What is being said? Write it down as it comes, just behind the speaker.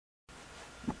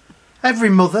Every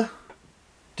mother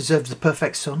deserves the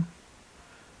perfect son,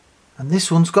 and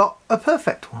this one's got a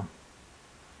perfect one,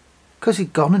 because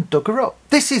he'd gone and dug her up.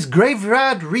 This is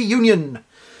Graveyard Reunion.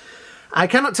 I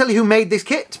cannot tell you who made this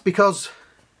kit, because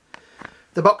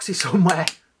the box is somewhere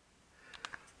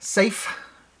safe.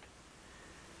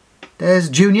 There's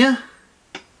Junior,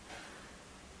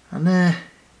 and there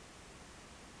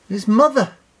is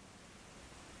Mother.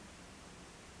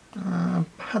 I've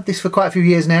had this for quite a few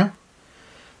years now.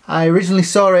 I originally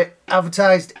saw it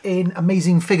advertised in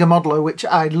Amazing Figure Modeler, which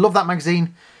I love that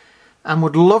magazine and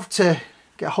would love to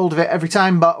get hold of it every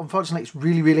time, but unfortunately it's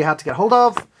really, really hard to get hold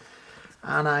of,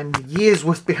 and I'm years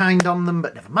worth behind on them,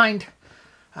 but never mind.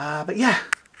 But yeah,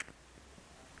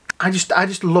 I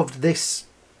just loved this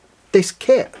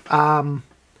kit. Bring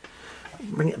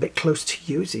it a bit close to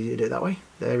you. It's easy to do it that way.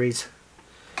 There is.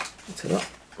 Let's have a look.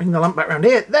 Bring the lamp back around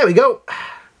here. There we go.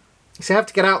 You see, I have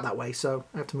to get out that way, so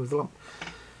I have to move the lamp.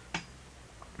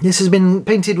 This has been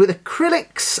painted with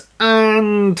acrylics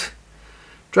and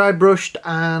dry brushed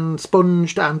and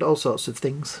sponged and all sorts of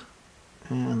things.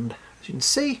 And as you can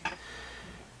see,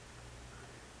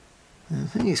 I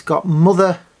think it's got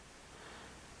Mother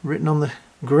written on the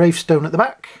gravestone at the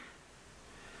back.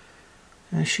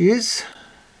 There she is.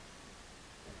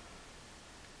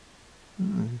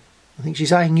 I think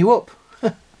she's eyeing you up.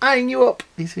 Eyeing you up.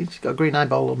 You see, she's got a green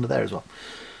eyeball under there as well.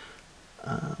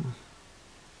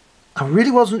 I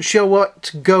really wasn't sure what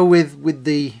to go with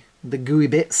the gooey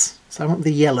bits, so I went with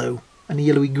the yellow and the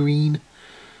yellowy green.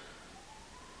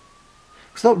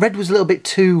 I thought red was a little bit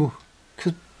too,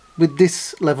 because with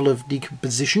this level of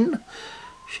decomposition,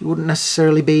 she wouldn't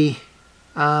necessarily be,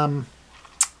 you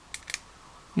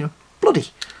know, bloody.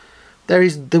 There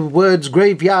is the words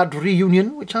Graveyard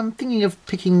Reunion, which I'm thinking of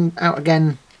picking out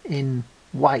again in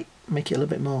white, make it a little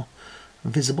bit more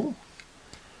visible.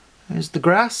 There's the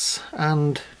grass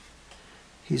and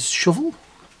his shovel.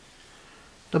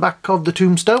 The back of the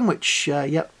tombstone, which,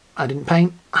 yep, I didn't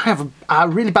paint. I have a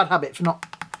really bad habit for not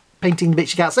painting the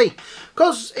bits you can't see,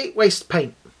 because it wastes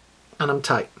paint, and I'm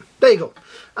tight. There you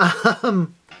go.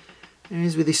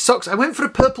 Here's with his socks. I went for a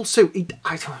purple suit.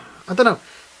 I don't know.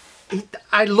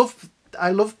 I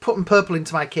love putting purple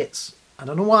into my kits. I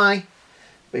don't know why,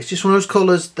 but it's just one of those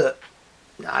colours that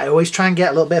I always try and get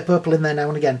a little bit of purple in there now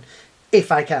and again,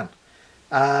 if I can.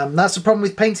 That's the problem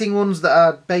with painting ones that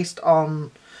are based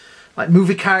on like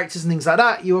movie characters and things like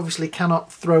that. You obviously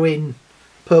cannot throw in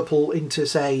purple into,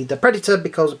 say, the Predator,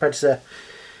 because the Predator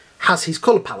has his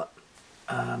colour palette.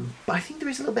 But I think there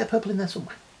is a little bit of purple in there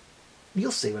somewhere.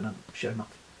 You'll see when I show him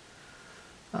off.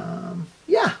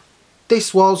 Yeah,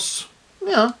 this was, you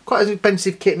know, quite an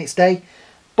expensive kit in its day,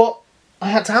 but I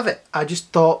had to have it. I just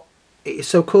thought it is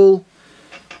so cool.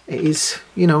 It is,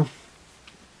 you know,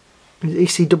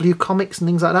 ECW comics and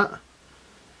things like that.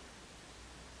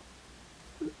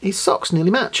 His socks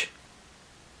nearly match.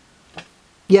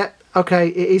 Yeah, okay,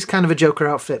 it is kind of a Joker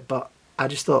outfit, but I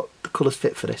just thought the colours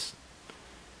fit for this.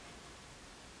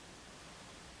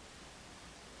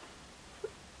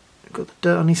 Got the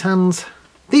dirt on his hands.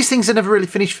 These things are never really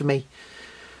finished for me.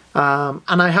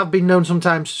 And I have been known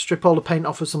sometimes to strip all the paint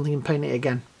off of something and paint it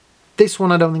again. This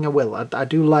one I don't think I will. I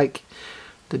do like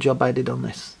the job I did on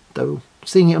this. Though,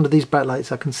 seeing it under these bright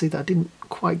lights, I can see that I didn't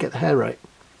quite get the hair right.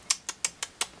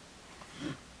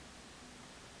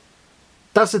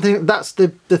 That's the thing. That's the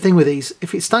thing with these.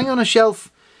 If it's standing on a shelf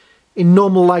in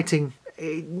normal lighting,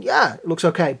 yeah, it looks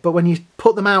okay. But when you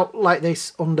put them out like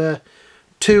this under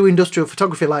 2 industrial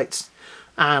photography lights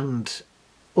and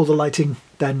other lighting,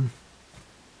 then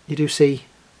you do see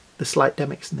the slight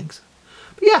demics and things.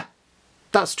 But yeah,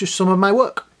 that's just some of my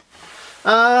work.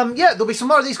 Yeah, there'll be some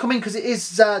more of these coming, because it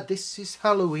is this is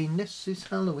Halloween.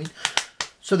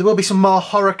 So there will be some more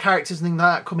horror characters and things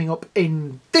like that coming up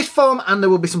in this form, and there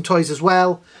will be some toys as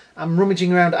well. I'm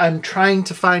rummaging around. I'm trying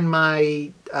to find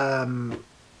my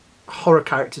horror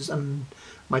characters, and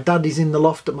my dad is in the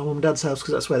loft at my mum and dad's house,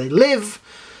 because that's where they live,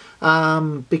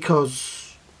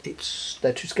 because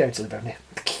they're too scared to live around here,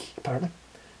 apparently.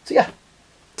 So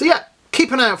yeah,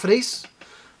 keep an eye out for these.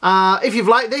 If you've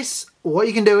liked this, what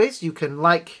you can do is you can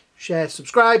like, share,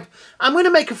 subscribe. I'm going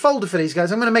to make a folder for these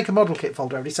guys. I'm going to make a model kit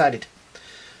folder, I've decided.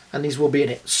 And these will be in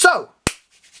it. So,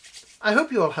 I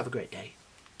hope you all have a great day.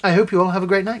 I hope you all have a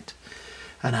great night.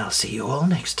 And I'll see you all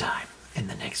next time in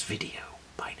the next video.